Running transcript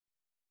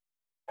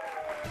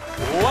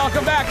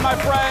Welcome back, my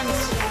friends.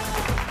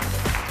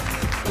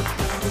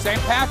 St.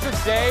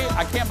 Patrick's Day,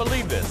 I can't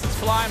believe this. It's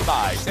flying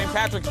by. St.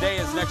 Patrick's Day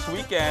is next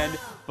weekend,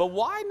 but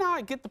why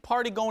not get the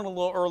party going a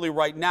little early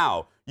right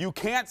now? You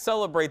can't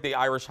celebrate the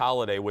Irish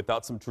holiday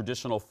without some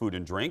traditional food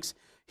and drinks.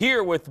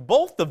 Here with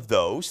both of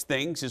those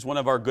things is one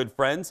of our good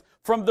friends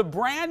from the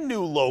brand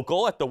new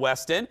local at the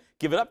West End.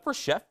 Give it up for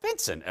Chef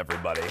Vincent,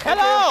 everybody.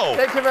 Hello!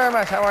 Thank you very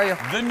much. How are you?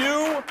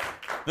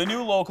 The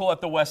new local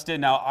at the West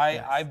End. Now,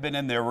 I've been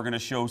in there. We're going to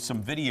show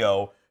some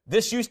video.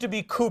 This used to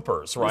be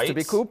Cooper's, right? Used to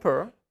be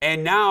Cooper.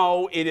 And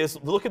now it is,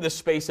 look at this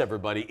space,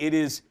 everybody. It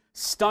is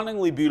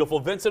stunningly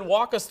beautiful. Vincent,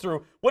 walk us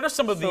through, what are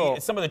some of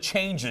the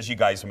changes you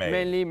guys made?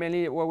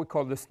 Mainly what we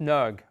call the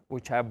snug,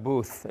 which are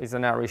booth. It's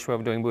an Irish way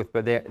of doing booth,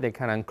 but they're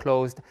kind of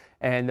enclosed.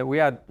 And we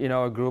had,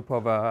 a group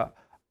of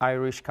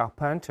Irish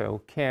carpenter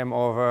who came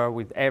over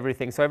with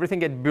everything. So everything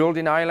get built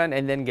in Ireland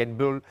and then get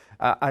built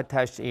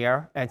attached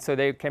here. And so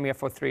they came here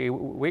for 3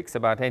 weeks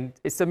and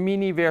it's a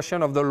mini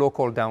version of the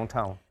local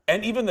downtown.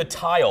 And even the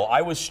tile,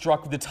 I was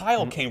struck, the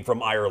tile came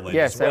from Ireland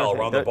as well,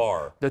 around the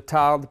bar. The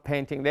tile, the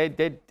painting,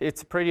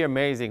 it's pretty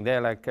amazing.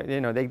 They're like,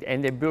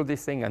 they built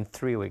this thing in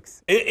 3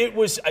 weeks. It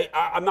was,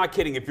 I'm not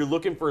kidding, if you're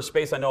looking for a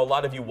space, I know a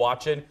lot of you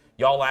watching,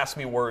 y'all ask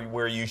me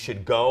where you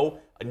should go.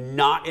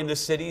 Not in the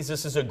cities,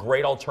 this is a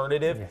great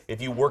alternative. Yes.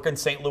 If you work in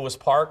St. Louis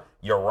Park,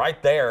 you're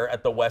right there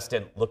at the West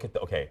End. Look at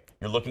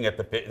you're looking at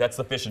that's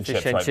the fish and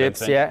chips, right,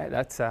 Vincent? Yeah,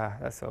 that's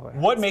the way.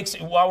 What makes,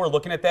 while we're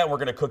looking at that, we're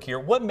gonna cook here,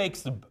 what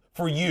makes,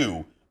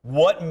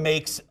 what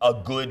makes a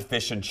good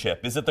fish and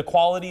chip? Is it the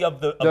quality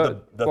of the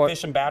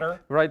fish and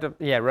batter? Right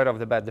off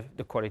the bat,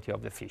 the quality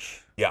of the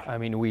fish. Yeah. I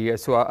mean,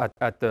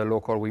 at the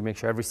local, we make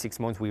sure every 6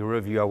 months we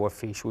review our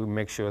fish. We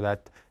make sure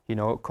that,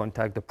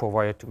 contact the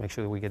provider to make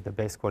sure that we get the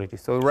best quality.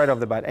 So right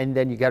off the bat, and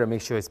then you got to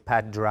make sure it's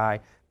pat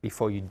dry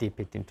before you dip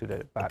it into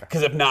the batter.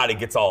 Because if not, it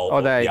gets all.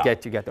 Oh, then you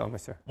get the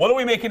almost. What are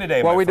we making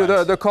today, well, my we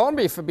friends? do the corned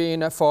beef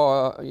being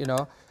for,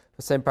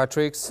 St.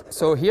 Patrick's.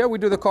 So here we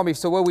do the corned beef.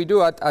 So what we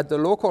do at the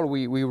local,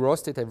 we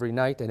roast it every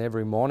night and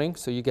every morning.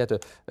 So you get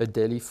a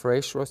daily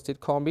fresh roasted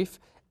corned beef.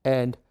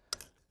 And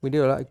we do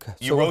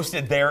you roast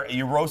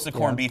the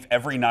corned beef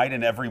every night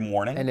and every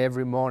morning? And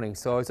every morning.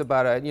 So it's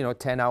about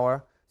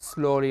 10-hour,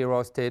 slowly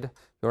roasted,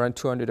 around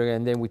 200 again.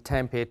 And then we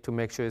temp it to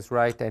make sure it's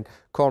right. And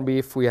corned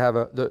beef, we have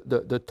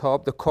the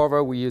top, the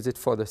cover, we use it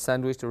for the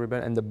sandwich, the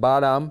ribbon. And the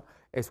bottom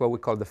is what we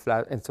call the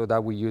flat. And so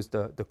that we use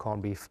the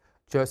corned beef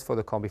just for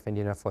the corned beef and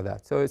dinner for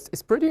that. So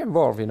it's pretty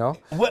involved,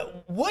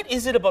 What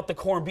is it about the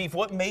corned beef?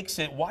 What makes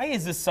it, why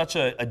is this such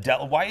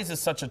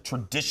a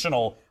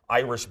traditional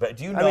Irish,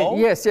 do you know? I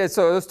mean, yes.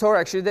 So the story,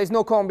 actually, there's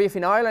no corned beef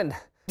in Ireland.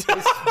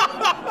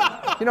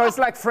 It's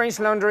like French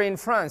laundry in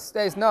France.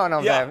 There's none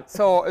of them.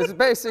 So it's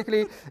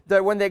basically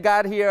that when they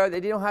got here, they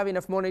didn't have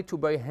enough money to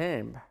buy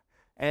ham.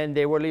 And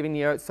they were living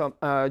near some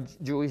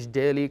Jewish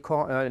daily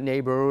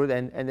neighborhood,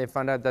 and they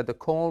found out that the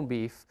corned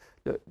beef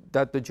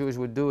that the Jews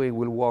were doing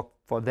will work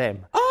for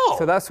them. Oh!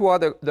 So that's why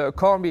the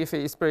corned beef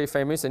is pretty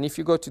famous. And if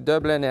you go to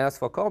Dublin and ask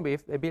for corned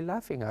beef, they'll be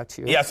laughing at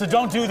you. Yeah, so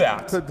don't do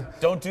that.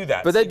 Don't do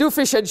that. But they do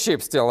fish and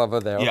chips still over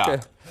there. Yeah.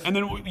 Okay? And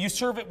then you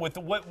serve it with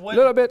what? A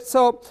little bit.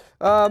 So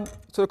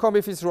the corned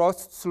beef is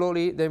roasted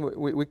slowly. Then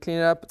we clean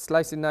it up,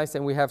 slice it nice,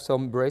 and we have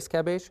some braised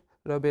cabbage,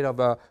 a little bit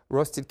of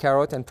roasted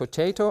carrot and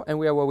potato, and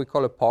we have what we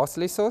call a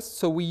parsley sauce.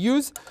 So we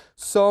use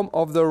some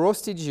of the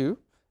roasted jus,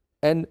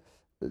 and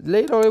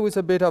later with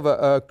a bit of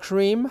a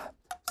cream,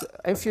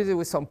 infuse it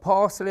with some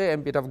parsley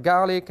and a bit of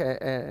garlic,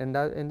 and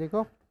there you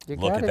go.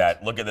 Look at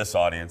that. Look at this,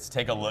 audience.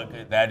 Take a look.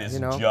 That is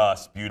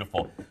just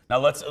beautiful.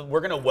 Now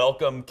we're going to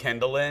welcome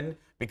Kendall in,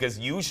 because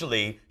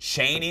usually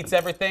Shane eats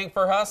everything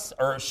for us,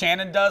 or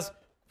Shannon does.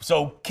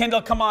 So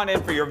Kendall, come on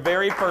in for your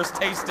very first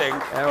tasting.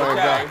 There we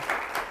go.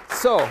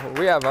 So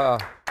we have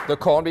the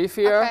corned beef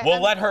here. Okay.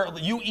 We'll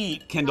you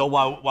eat, Kendall,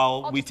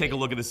 while we take a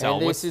look at the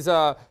salad. And this is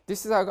a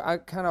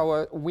kind of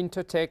a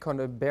winter take on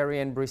the berry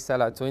and brie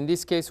salad. So in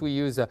this case, we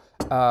use a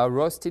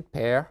roasted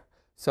pear,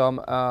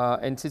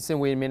 and since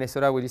we're in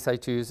Minnesota, we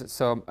decided to use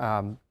some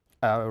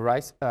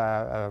rice,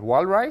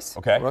 wild rice,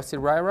 roasted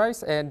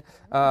rice, and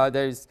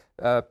there's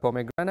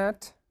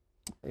pomegranate,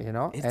 and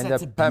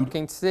the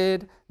pumpkin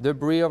seed, the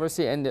brie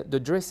obviously, and the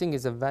dressing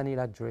is a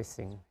vanilla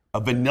dressing. A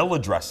vanilla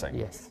dressing?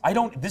 Yes.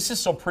 This is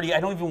so pretty, I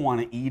don't even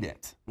want to eat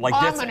it. I'm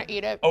going to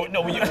eat it. Oh,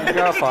 no.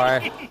 Go for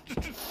it.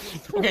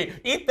 Okay,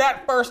 eat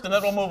that first, and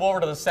then we'll move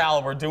over to the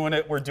salad. We're doing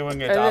it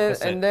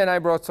opposite. And then I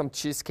brought some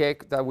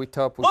cheesecake that we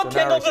top with Look,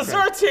 Kendall,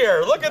 desserts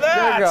here. Look at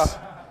that. There you go.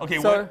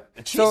 Okay,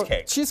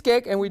 cheesecake. So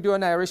cheesecake, and we do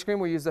an Irish cream.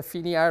 We use a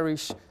Fini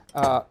Irish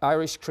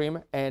cream,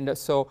 and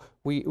so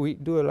we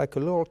do like a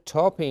little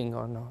topping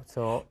on.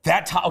 So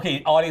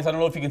okay, audience, I don't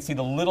know if you can see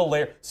the little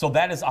layer. So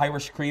that is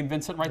Irish cream,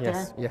 Vincent, right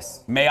there.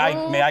 Yes. May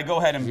I go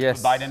ahead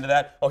and bite into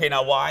that? Okay,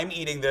 now while I'm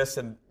eating this,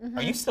 and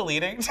are you still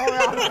eating? Oh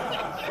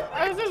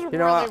yeah. This is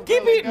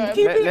keep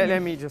eating.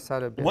 Let me just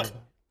add a bit. What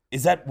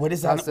is that? What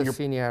is that? That's the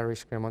Fini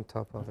Irish cream on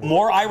top of it.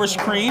 More Irish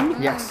cream?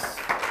 Yes.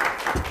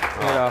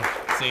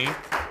 See.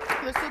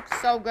 This looks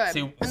so good.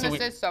 See, and so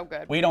this is so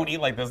good. We don't eat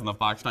like this in the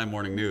Fox 9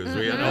 Morning News.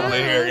 We don't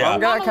here. Yeah. I'm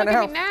gonna Mama, kind look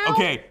of at me help. now.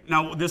 Okay,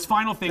 now this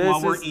final thing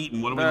while we're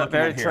eating, what are we looking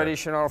very at here?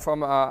 traditional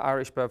from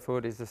Irish pub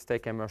food is the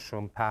steak and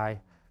mushroom pie,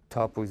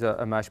 topped with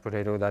a mashed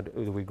potato that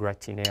we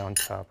gratinate on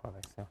top of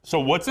it. So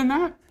what's in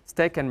that?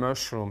 Steak and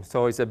mushroom.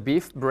 So it's a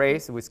beef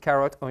braised with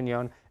carrot,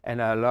 onion,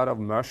 and a lot of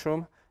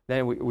mushroom.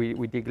 Then we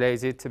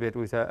deglaze it a bit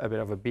with a bit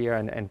of a beer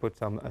and put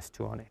some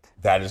stew on it.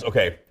 That is,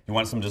 okay, you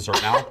want some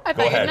dessert now? I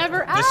Go thought you'd ahead.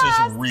 never This is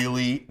ask.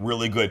 really,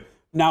 really good.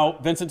 Now,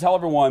 Vincent, tell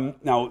everyone,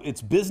 now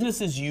it's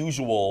business as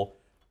usual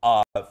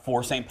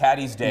for St.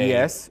 Patty's Day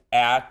Yes.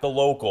 at the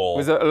local.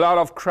 With a lot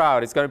of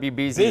crowd, it's going to be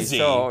busy. Busy.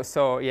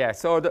 So yeah.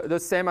 So the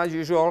same as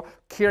usual.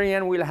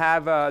 Kyrian will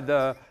have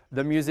the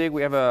music.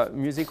 We have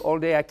music all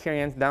day at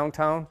Kyrian's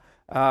downtown.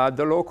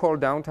 The local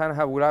downtown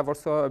will have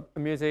also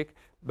music.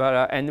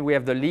 But and we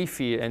have the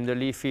leafy, and the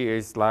leafy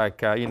is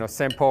like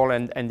St. Paul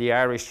and the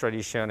Irish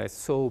tradition is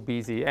so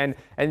busy. And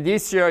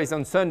this year is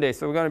on Sunday,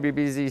 so we're going to be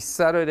busy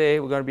Saturday.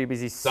 We're going to be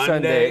busy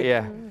Sunday.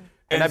 Yeah.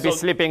 And I'll be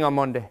sleeping on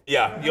Monday.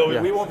 Yeah,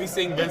 we won't be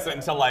seeing Vincent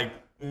until like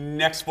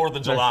next 4th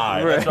of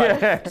July. That's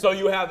right. So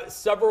you have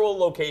several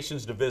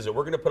locations to visit.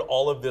 We're going to put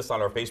all of this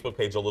on our Facebook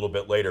page a little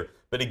bit later.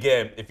 But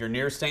again, if you're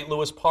near St.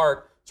 Louis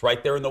Park, it's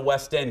right there in the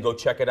West End. Go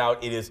check it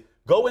out. It is.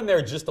 Go in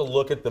there just to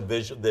look at the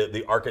visual,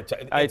 the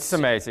architecture. It's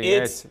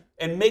amazing.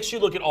 And make sure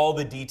you look at all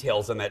the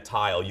details on that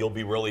tile. You'll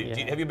be really.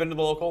 Have you been to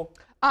the local?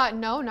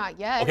 No, not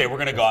yet. Okay, we're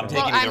gonna go. I'm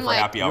taking you there for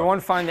happy hour. You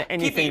won't find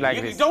anything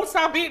like this. Don't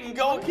stop eating.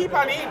 Go, keep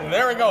on eating.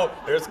 There we go.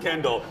 There's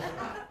Kendall.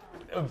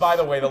 By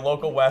the way, the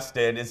local West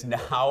End is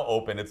now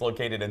open. It's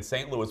located in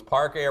St. Louis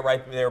Park area,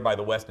 right there by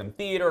the West End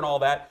Theater and all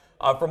that.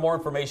 For more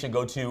information,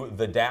 go to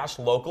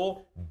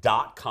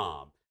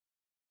the-local.com.